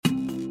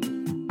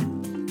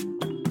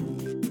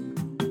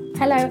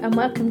Hello and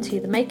welcome to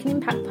the Make an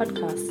Impact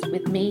podcast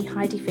with me,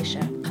 Heidi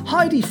Fisher.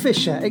 Heidi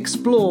Fisher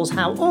explores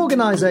how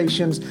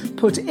organisations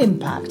put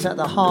impact at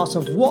the heart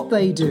of what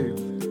they do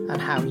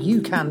and how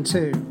you can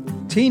too.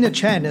 Tina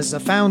Chen is the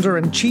founder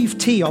and chief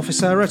tea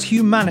officer at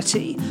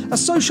Humanity, a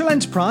social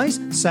enterprise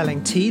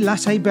selling tea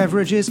latte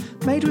beverages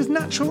made with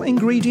natural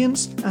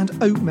ingredients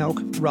and oat milk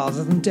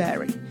rather than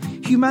dairy.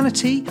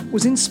 Humanity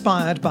was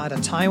inspired by the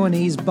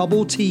Taiwanese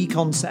bubble tea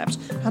concept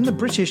and the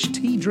British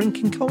tea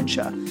drinking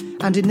culture.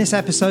 And in this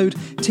episode,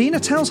 Tina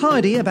tells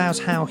Heidi about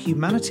how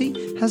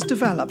Humanity has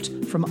developed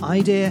from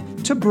idea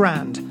to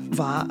brand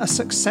via a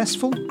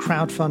successful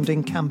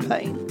crowdfunding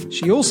campaign.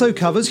 She also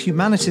covers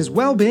Humanity's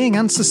Wellbeing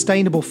and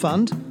Sustainable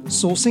Fund,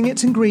 sourcing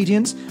its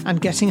ingredients and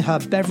getting her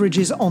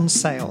beverages on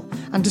sale,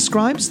 and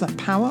describes the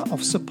power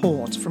of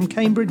support from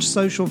Cambridge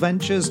Social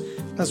Ventures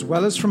as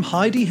well as from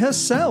Heidi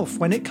herself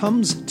when it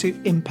comes to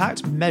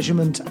impact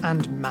measurement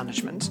and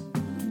management.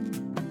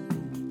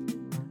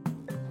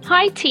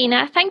 Hi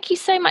Tina, thank you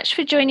so much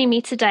for joining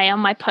me today on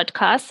my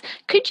podcast.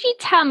 Could you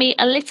tell me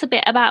a little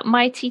bit about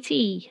Mighty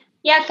Tea?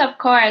 Yes, of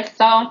course.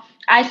 So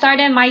I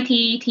started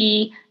Mighty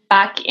Tea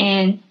back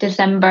in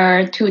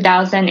December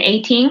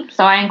 2018.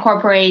 So I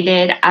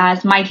incorporated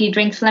as Mighty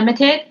Drinks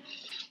Limited.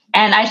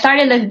 And I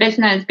started this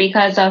business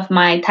because of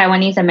my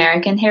Taiwanese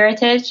American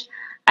heritage.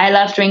 I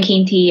love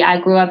drinking tea. I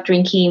grew up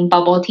drinking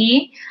bubble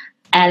tea,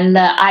 and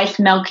the iced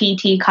milky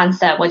tea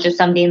concept was just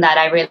something that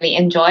I really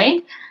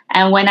enjoyed.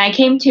 And when I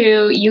came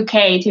to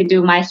UK to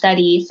do my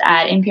studies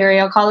at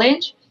Imperial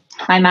College,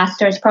 my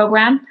master's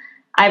program,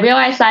 I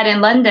realized that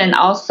in London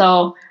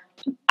also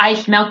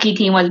iced milky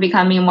tea was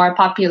becoming more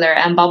popular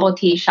and bubble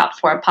tea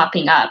shops were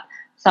popping up.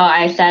 So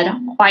I said,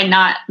 why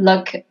not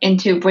look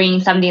into bringing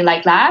something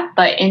like that,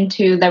 but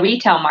into the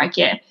retail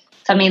market,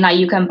 something that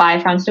you can buy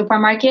from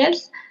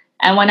supermarkets.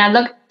 And when I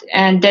looked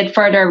and did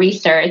further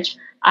research,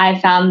 I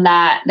found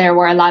that there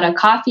were a lot of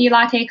coffee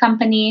latte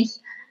companies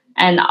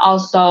and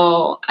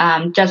also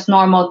just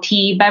normal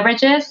tea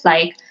beverages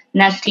like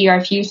Nestea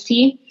or Fuse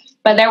tea.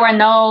 But there were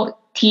no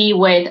tea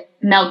with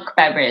milk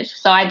beverage.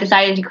 So I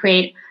decided to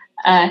create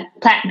a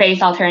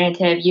plant-based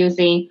alternative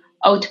using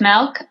oat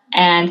milk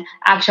and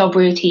actual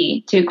brew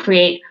tea to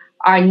create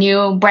our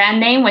new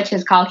brand name, which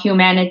is called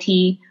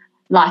Humanity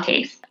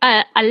Lattes.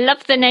 I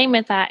love the name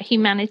of that,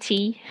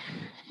 Humanity.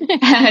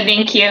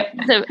 Thank you.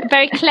 So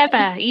very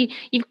clever.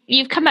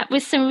 You've come up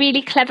with some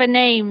really clever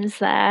names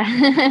there.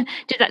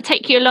 Did that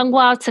take you a long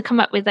while to come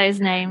up with those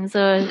names?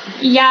 Or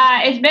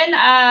Yeah, it's been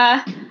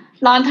a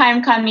long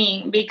time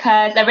coming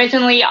because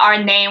originally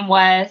our name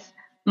was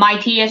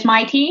Mighty is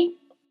Mighty,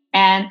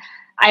 and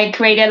I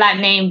created that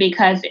name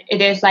because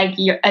it is like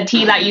a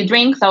tea that you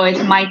drink, so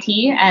it's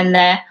Mighty, and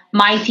the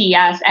Mighty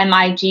as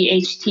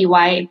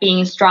MIGHTY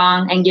being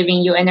strong and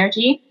giving you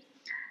energy.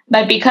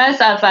 But because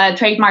of a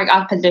trademark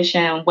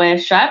opposition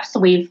with Schweppes,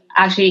 we've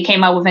actually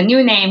came up with a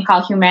new name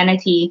called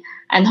Humanity,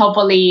 and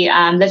hopefully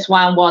this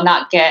one will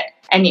not get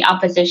any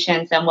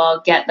oppositions and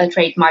we'll get the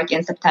trademark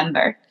in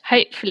September.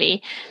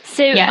 Hopefully.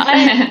 So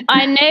yes.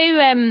 I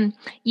know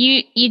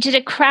you did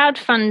a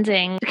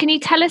crowdfunding. Can you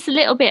tell us a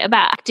little bit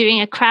about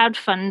doing a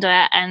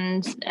crowdfunder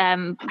and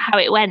how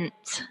it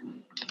went?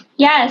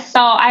 Yes,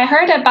 so I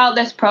heard about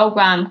this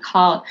program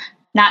called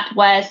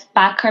NatWest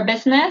Back Her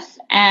Business,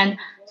 and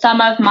some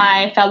of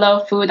my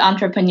fellow food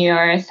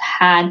entrepreneurs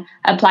had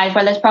applied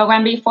for this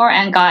program before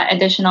and got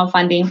additional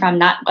funding from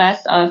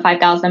NatWest of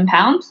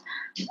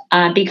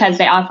 £5,000 because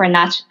they offer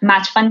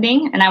match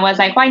funding. And I was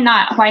like, why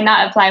not? Why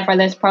not apply for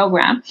this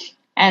program?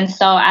 And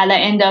so at the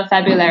end of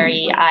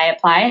February, I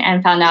applied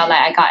and found out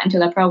that I got into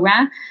the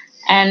program.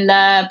 And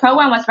the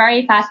program was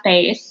very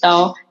fast-paced,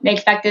 so they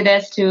expected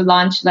us to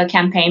launch the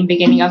campaign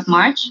beginning of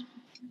March.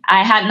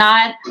 I had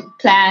not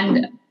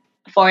planned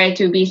for it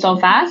to be so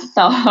fast,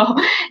 so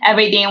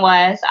everything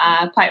was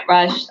quite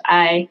rushed.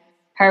 I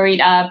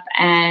hurried up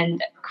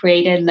and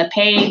created the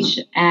page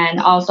and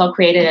also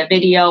created a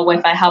video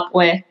with the help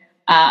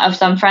of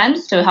some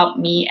friends to help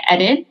me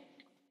edit.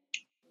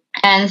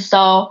 And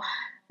so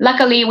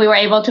luckily we were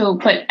able to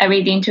put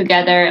everything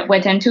together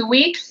within 2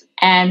 weeks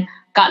and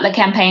got the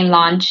campaign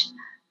launched.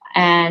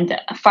 And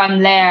from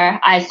there,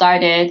 I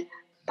started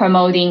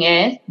promoting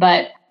it.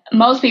 But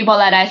most people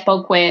that I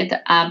spoke with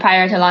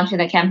prior to launching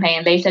the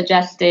campaign, they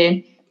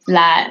suggested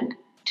that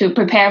to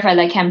prepare for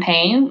the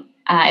campaign,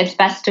 it's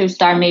best to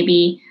start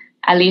maybe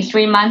at least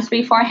 3 months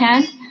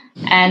beforehand.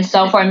 And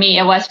so for me,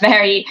 it was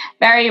very,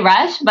 very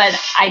rushed. But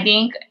I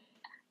think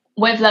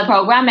with the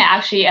program, it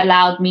actually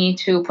allowed me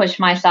to push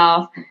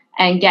myself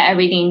and get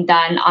everything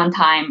done on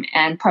time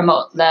and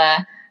promote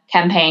the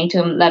campaign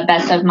to the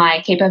best of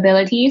my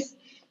capabilities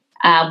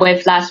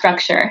with that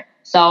structure.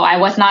 So I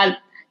was not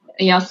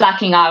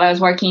slacking off. I was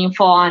working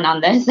full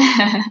on this.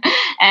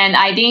 And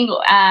I think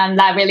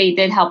that really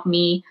did help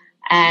me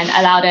and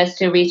allowed us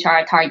to reach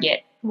our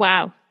target.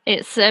 Wow.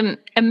 It's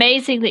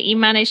amazing that you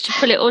managed to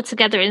pull it all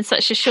together in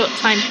such a short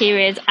time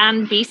period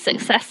and be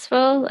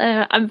successful.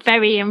 I'm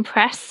very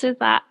impressed with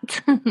that.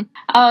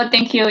 Oh,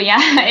 thank you. Yeah,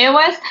 it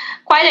was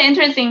quite an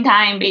interesting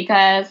time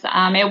because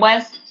it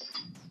was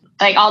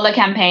like all the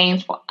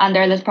campaigns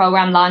under this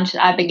program launched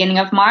at the beginning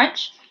of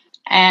March.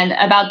 And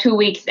about 2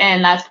 weeks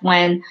in, that's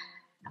when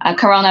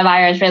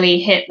coronavirus really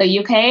hit the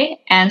UK.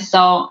 And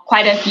so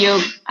quite a few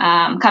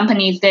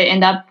companies did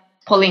end up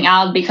pulling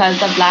out because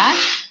of that.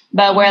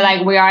 But we're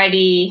like, we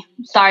already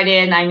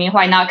started. I mean,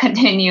 why not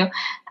continue?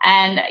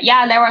 And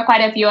yeah, there were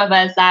quite a few of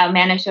us that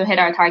managed to hit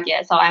our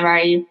target. So I'm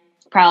very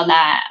proud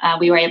that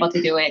we were able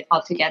to do it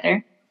all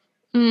together.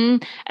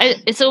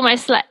 It's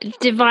almost like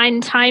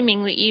divine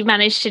timing that you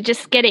managed to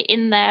just get it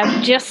in there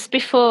just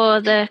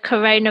before the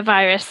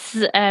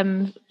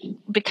coronavirus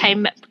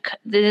became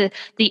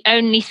the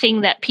only thing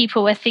that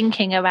people were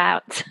thinking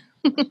about.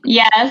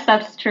 Yes,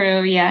 that's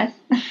true. Yes.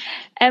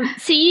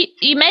 So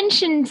you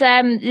mentioned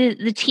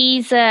the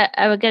teas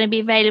are going to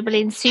be available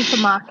in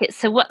supermarkets.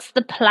 So what's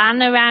the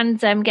plan around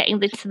getting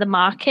this to the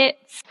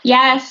markets?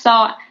 Yeah,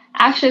 so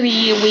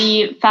actually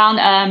we found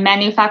a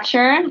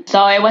manufacturer.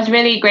 So it was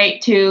really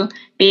great to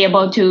be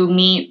able to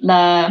meet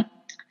the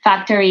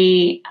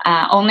factory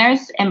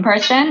owners in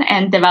person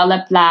and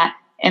develop that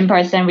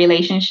in-person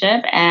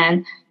relationship.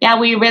 And yeah,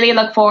 we really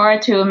look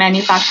forward to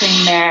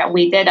manufacturing there.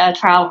 We did a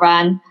trial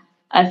run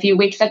a few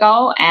weeks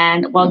ago,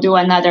 and we'll do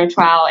another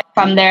trial.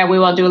 From there, we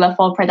will do the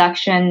full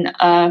production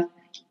of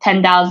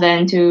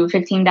 10,000 to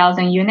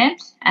 15,000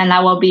 units. And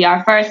that will be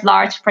our first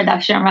large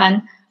production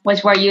run,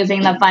 which we're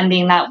using the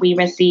funding that we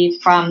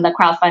received from the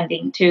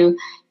crowdfunding to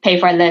pay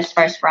for this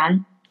first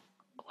run.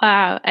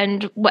 Wow.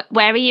 And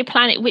where are you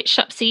planning? Which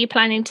shops are you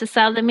planning to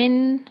sell them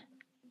in?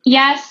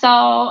 Yeah,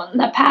 so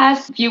the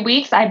past few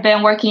weeks, I've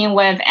been working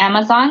with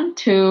Amazon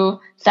to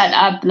set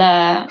up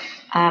the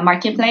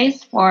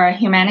marketplace for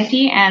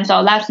humanity. And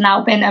so that's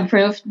now been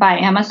approved by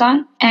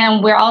Amazon.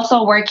 And we're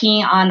also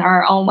working on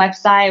our own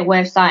website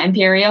with some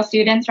Imperial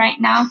students right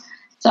now.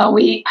 So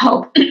we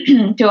hope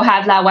to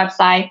have that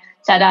website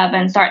set up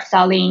and start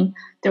selling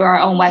through our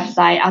own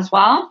website as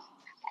well.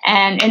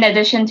 And in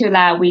addition to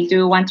that, we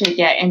do want to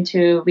get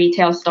into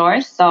retail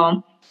stores.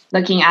 So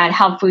looking at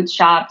health food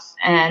shops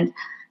and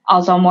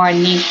also more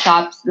niche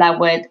shops that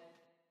would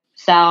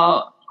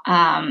sell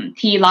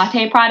tea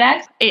latte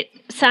products. It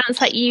sounds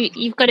like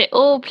you've got it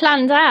all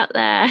planned out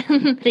there.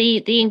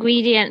 The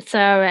ingredients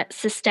are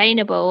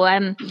sustainable.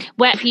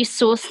 Where have you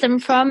sourced them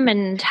from,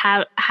 and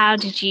how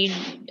did you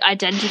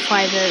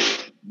identify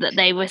that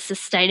they were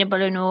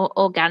sustainable and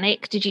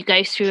organic? Did you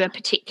go through a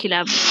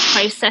particular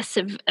process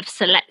of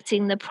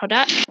selecting the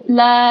product?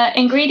 The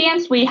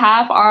ingredients we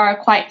have are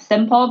quite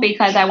simple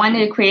because I wanted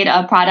to create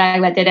a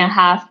product that didn't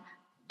have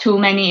too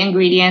many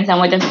ingredients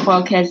and would just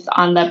focus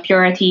on the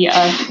purity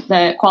of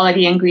the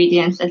quality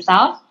ingredients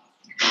itself.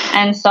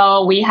 And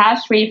so we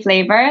have 3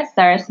 flavors.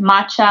 There's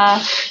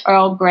matcha,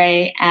 Earl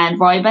Grey, and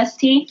rooibos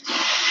tea.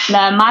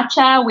 The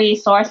matcha we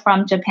source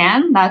from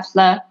Japan. That's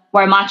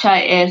where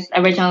matcha is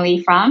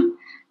originally from.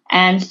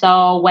 And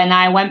so when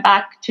I went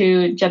back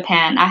to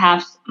Japan, I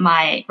have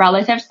my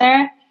relatives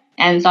there.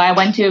 And so I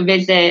went to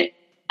visit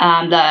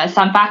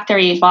some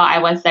factories while I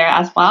was there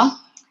as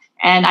well.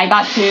 And I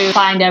got to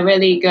find a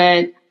really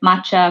good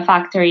matcha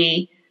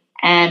factory,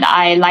 and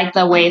I liked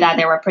the way that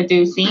they were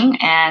producing,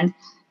 and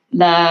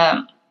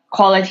the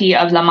quality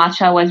of the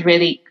matcha was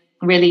really,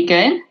 really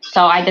good.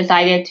 So I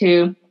decided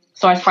to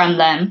source from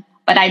them.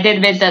 But I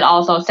did visit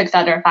also 6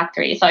 other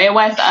factories. So it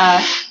was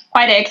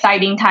quite an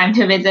exciting time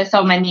to visit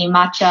so many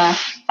matcha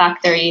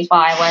factories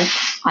while I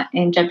was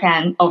in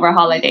Japan over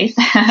holidays.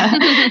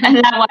 And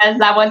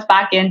that was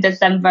back in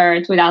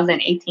December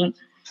 2018.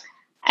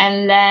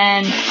 And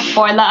then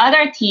for the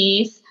other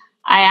teas,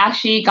 I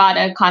actually got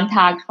a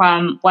contact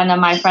from one of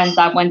my friends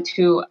that went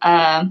to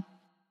a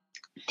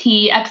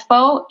tea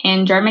expo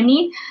in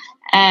Germany.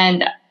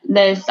 And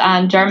this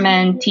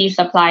German tea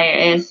supplier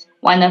is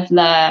one of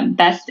the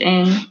best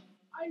in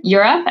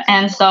Europe.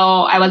 And so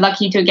I was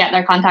lucky to get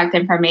their contact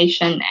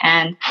information.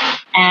 And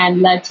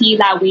the tea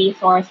that we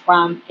source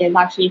from is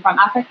actually from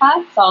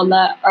Africa. So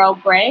the Earl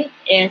Grey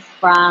is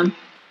from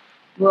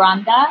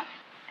Rwanda,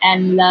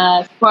 and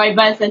the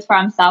rooibos is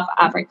from South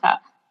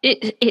Africa.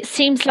 It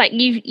seems like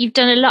you've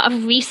done a lot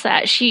of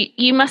research.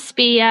 You must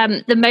be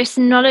the most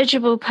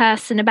knowledgeable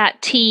person about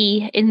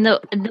tea in the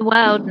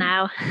world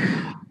now.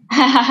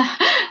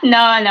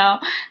 No.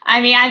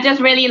 I mean, I just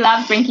really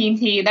love drinking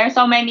tea. There's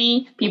so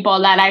many people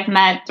that I've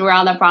met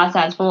throughout the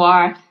process who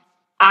are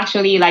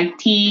actually like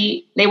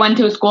tea. They went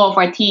to school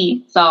for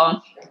tea, so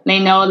they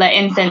know the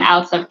ins and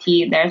outs of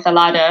tea. There's a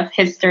lot of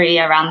history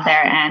around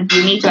there, and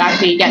you need to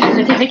actually get a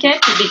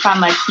certificate to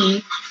become a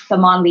tea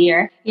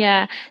sommelier.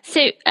 Yeah.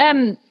 So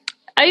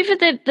over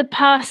the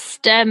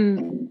past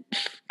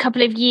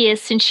couple of years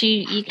since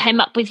you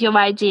came up with your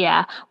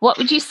idea, what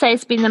would you say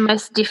has been the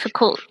most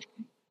difficult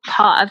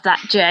part of that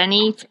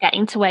journey to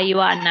getting to where you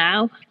are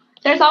now?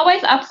 There's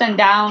always ups and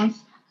downs.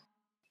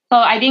 So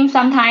I think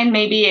sometimes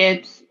maybe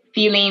it's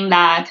feeling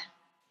that,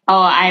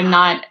 I'm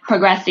not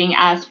progressing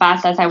as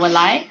fast as I would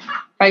like.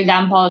 For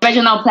example, the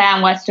original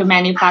plan was to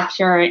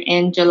manufacture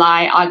in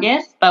July,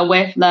 August, but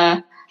with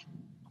the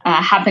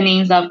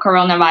happenings of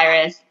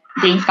coronavirus,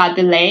 things got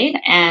delayed.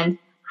 And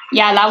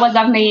yeah, that was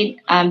definitely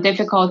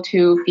difficult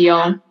to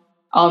feel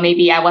oh,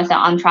 maybe I wasn't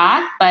on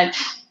track. But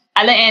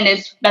at the end,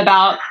 it's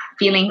about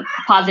feeling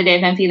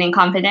positive and feeling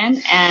confident.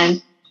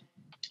 And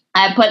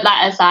I put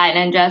that aside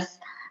and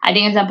I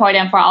think it's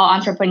important for all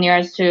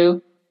entrepreneurs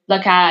to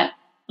look at,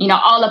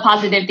 all the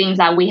positive things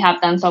that we have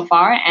done so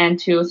far and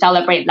to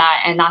celebrate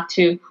that and not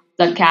to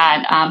look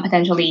at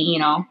potentially,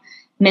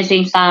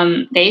 missing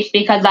some days,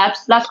 because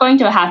that's going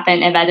to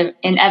happen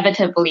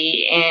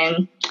inevitably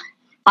in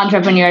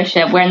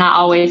entrepreneurship. We're not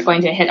always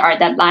going to hit our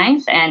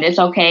deadlines, and it's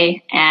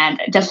okay. And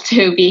just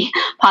to be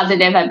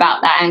positive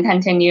about that and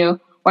continue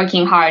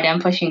working hard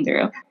and pushing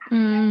through.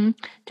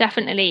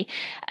 Definitely.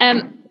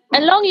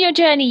 Along your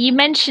journey, you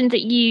mentioned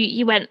that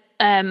you went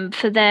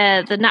for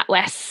the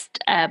NatWest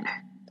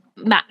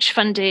match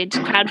funded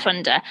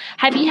crowdfunder.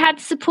 Have you had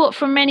support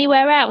from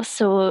anywhere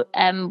else, or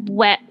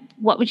what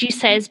would you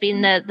say has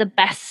been the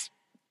best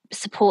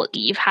support that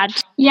you've had?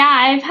 Yeah,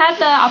 I've had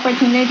the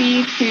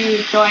opportunity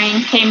to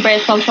join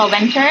Cambridge Social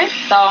Ventures.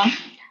 So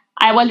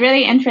I was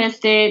really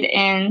interested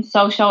in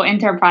social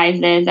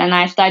enterprises, and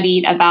I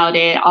studied about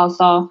it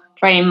also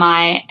during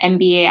my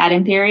MBA at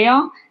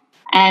Imperial.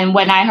 And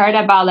when I heard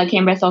about the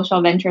Cambridge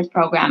Social Ventures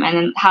program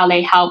and how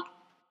they help,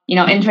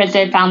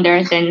 interested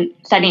founders in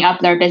setting up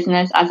their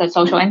business as a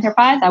social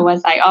enterprise, I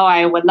was like, oh,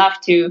 I would love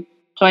to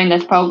join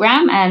this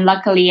program. And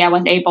luckily, I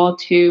was able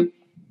to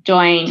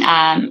join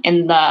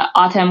in the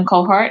autumn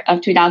cohort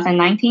of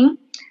 2019.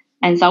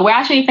 And so we're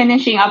actually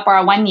finishing up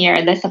our 1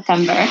 year this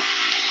September.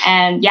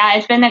 And yeah,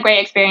 it's been a great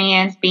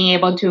experience being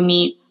able to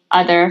meet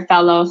other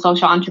fellow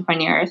social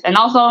entrepreneurs, and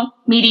also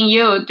meeting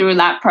you through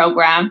that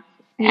program.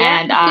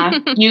 Yeah.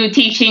 And you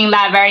teaching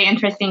that very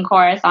interesting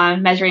course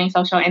on measuring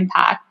social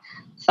impact.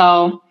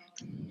 So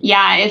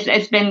yeah,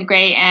 it's been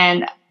great.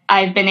 And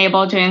I've been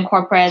able to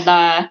incorporate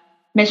the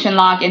Mission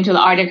Log into the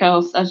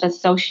Articles of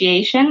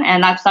Association.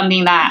 And that's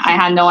something that I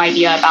had no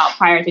idea about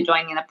prior to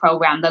joining the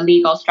program, the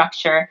legal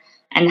structure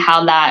and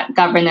how that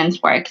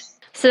governance works.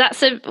 So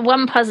that's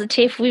one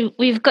positive.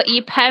 We've got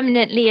you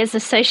permanently as a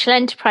social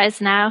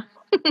enterprise now.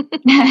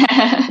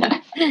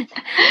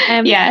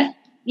 Yes.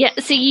 Yeah,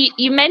 so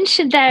you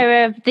mentioned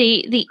there of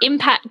the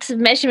impact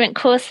measurement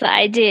course that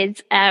I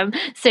did.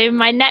 So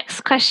my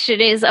next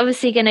question is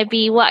obviously going to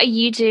be, what are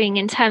you doing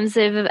in terms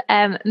of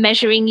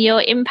measuring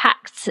your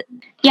impact?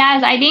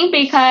 Yes, I think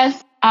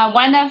because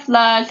one of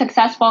the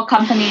successful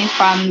companies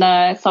from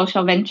the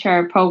social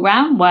venture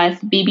program was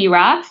BB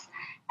Wraps.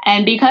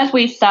 And because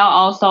we sell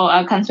also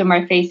a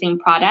consumer-facing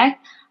product,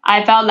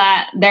 I felt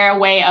that their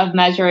way of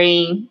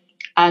measuring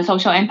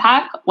social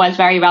impact was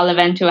very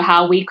relevant to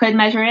how we could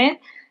measure it.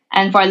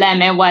 And for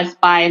them, it was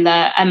by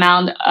the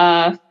amount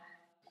of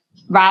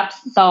wraps,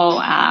 so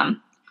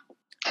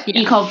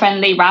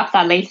eco-friendly wraps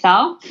that they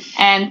sell.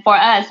 And for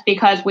us,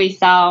 because we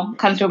sell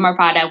consumer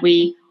product,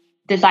 we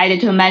decided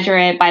to measure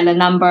it by the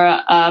number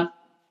of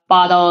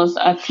bottles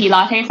of tea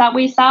lattes that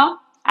we sell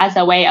as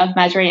a way of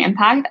measuring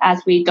impact,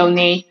 as we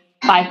donate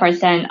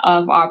 5%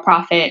 of our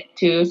profit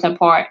to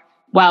support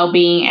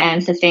well-being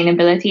and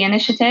sustainability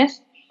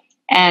initiatives.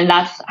 And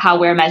that's how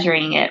we're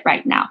measuring it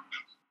right now.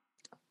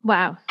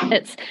 Wow.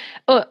 It's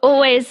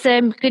always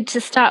good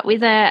to start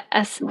with a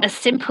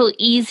simple,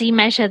 easy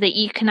measure that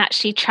you can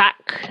actually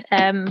track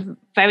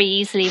very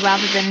easily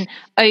rather than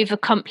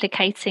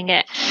overcomplicating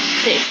it.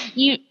 So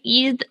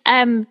you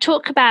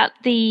talk about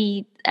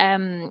the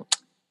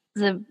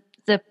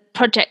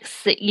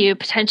projects that you're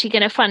potentially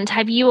going to fund.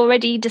 Have you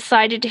already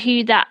decided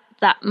who that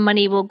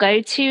money will go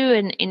to,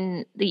 and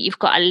in that you've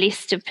got a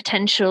list of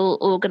potential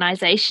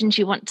organizations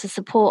you want to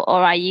support,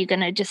 or are you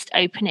going to just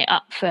open it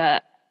up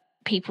for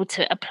people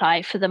to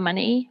apply for the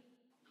money?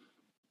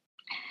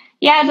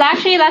 Yes,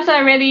 actually, that's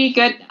a really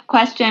good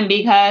question,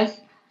 because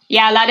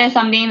that is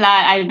something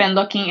that I've been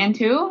looking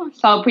into.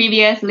 So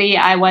previously,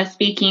 I was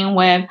speaking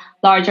with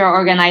larger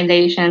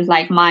organizations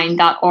like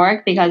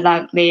Mind.org, because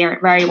they are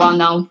very well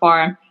known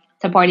for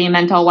supporting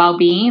mental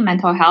well-being,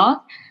 mental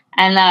health.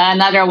 And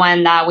another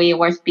one that we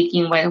were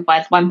speaking with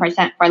was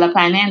 1% for the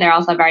Planet. They're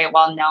also very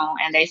well known,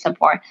 and they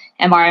support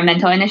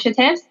environmental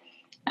initiatives.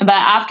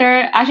 But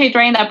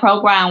during the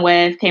program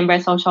with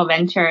Cambridge Social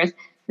Ventures,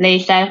 they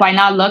said, why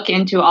not look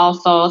into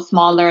also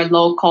smaller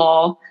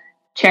local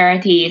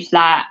charities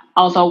that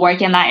also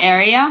work in that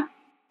area?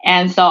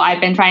 And so I've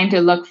been trying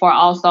to look for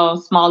also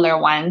smaller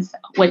ones,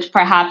 which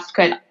perhaps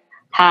could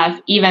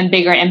have even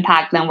bigger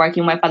impact than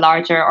working with a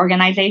larger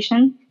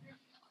organization.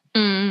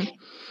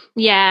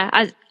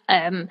 Yeah,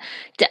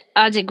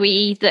 I'd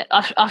agree that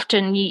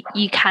often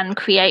you can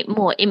create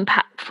more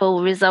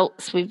impactful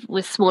results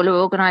with smaller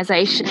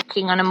organizations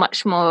working on a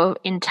much more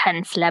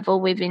intense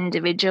level with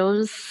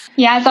individuals.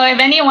 Yeah, so if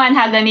anyone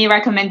has any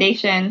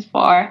recommendations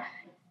for,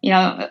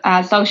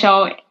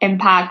 social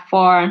impact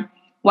for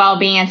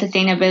well-being and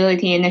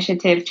sustainability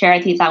initiative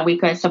charities that we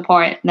could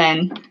support,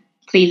 then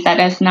please let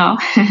us know.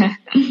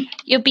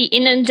 You'll be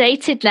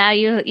inundated now.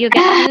 You'll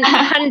get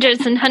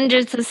hundreds and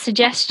hundreds of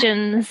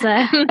suggestions.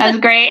 That's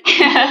great.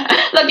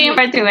 Looking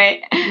forward to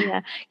it.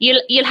 Yeah,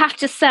 you'll have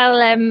to sell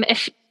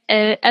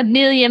a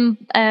million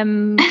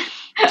teams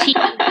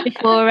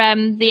before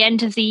the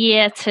end of the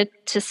year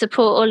to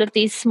support all of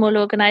these small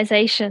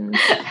organizations.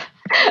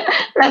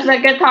 That's a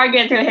good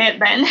target to hit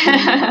then.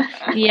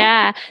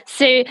 Yeah.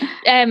 So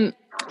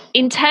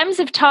in terms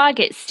of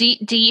targets,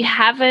 do you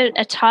have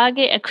a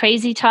target, a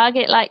crazy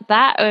target like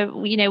that? Or,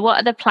 what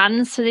are the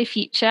plans for the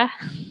future?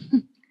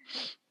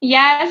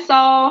 Yeah,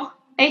 so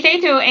they say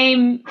to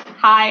aim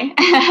high.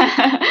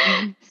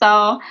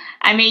 So,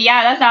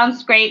 that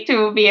sounds great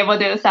to be able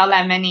to sell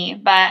that many.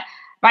 But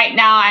right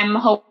now, I'm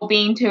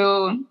hoping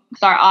to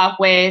start off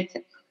with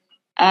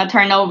a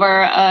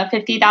turnover of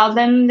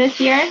 50,000 this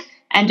year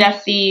and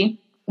just see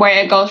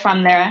where it goes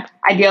from there.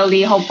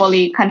 Ideally,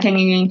 hopefully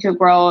continuing to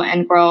grow,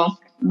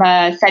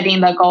 but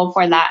setting the goal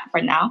for that for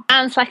now.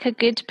 Sounds like a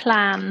good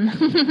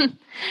plan.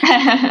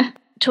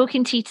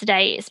 Talking to you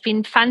today, it's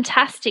been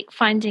fantastic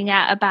finding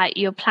out about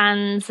your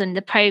plans and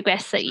the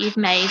progress that you've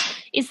made.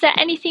 Is there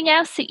anything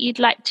else that you'd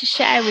like to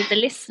share with the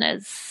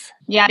listeners?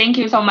 Yeah, thank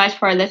you so much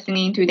for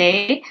listening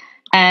today.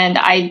 And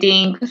I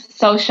think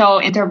social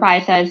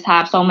enterprises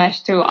have so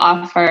much to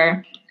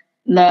offer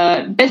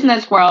the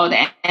business world.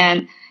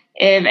 And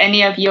if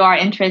any of you are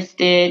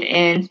interested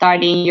in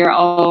starting your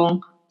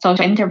own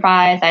social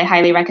enterprise, I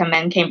highly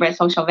recommend Cambridge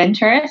Social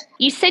Ventures.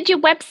 You said your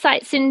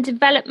website's in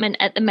development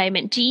at the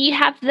moment. Do you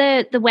have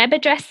the web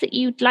address that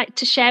you'd like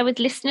to share with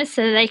listeners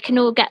so they can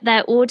all get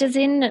their orders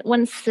in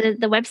once the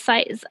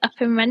website is up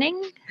and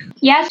running?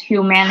 Yes,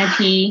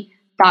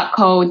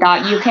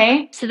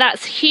 humanity.co.uk. So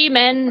that's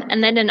human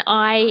and then an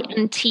I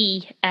and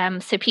T.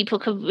 So people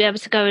could be able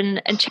to go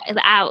and check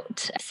that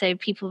out. So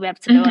people will be able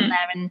to go on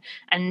there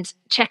and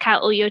check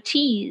out all your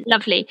teas.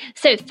 Lovely.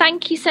 So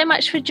thank you so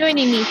much for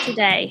joining me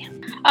today.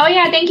 Oh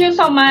yeah, thank you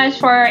so much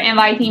for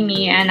inviting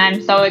me. And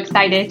I'm so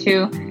excited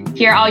to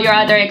hear all your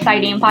other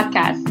exciting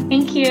podcasts.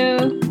 Thank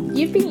you.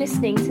 You've been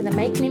listening to the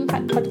Make an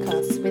Impact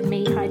podcast with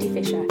me, Heidi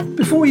Fisher.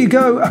 Before you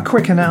go, a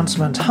quick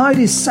announcement.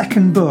 Heidi's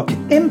second book,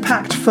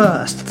 Impact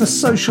First, The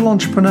Social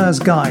Entrepreneur's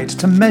Guide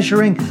to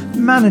Measuring,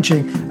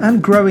 Managing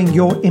and Growing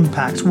Your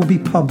Impact, will be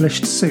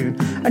published soon.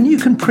 And you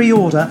can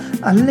pre-order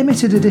a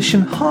limited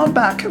edition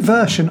hardback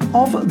version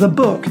of the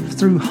book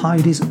through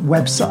Heidi's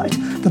website.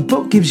 The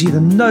book gives you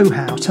the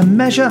know-how to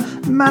measure,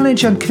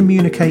 manage and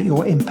communicate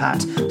your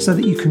impact so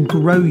that you can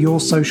grow your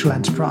social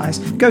enterprise.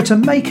 Go to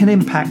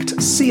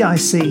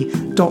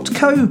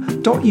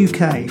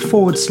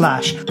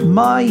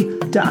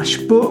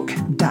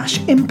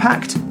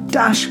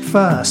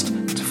makeanimpact.cic.co.uk/my-book-impact-first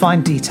to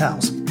find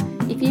details.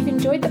 If you've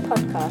enjoyed the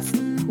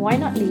podcast, why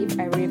not leave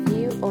a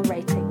review or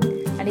rating?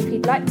 And if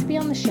you'd like to be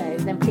on the show,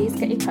 then please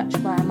get in touch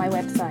via my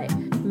website,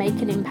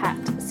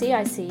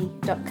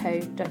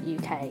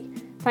 makeanimpact.cic.co.uk.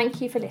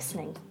 Thank you for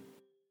listening.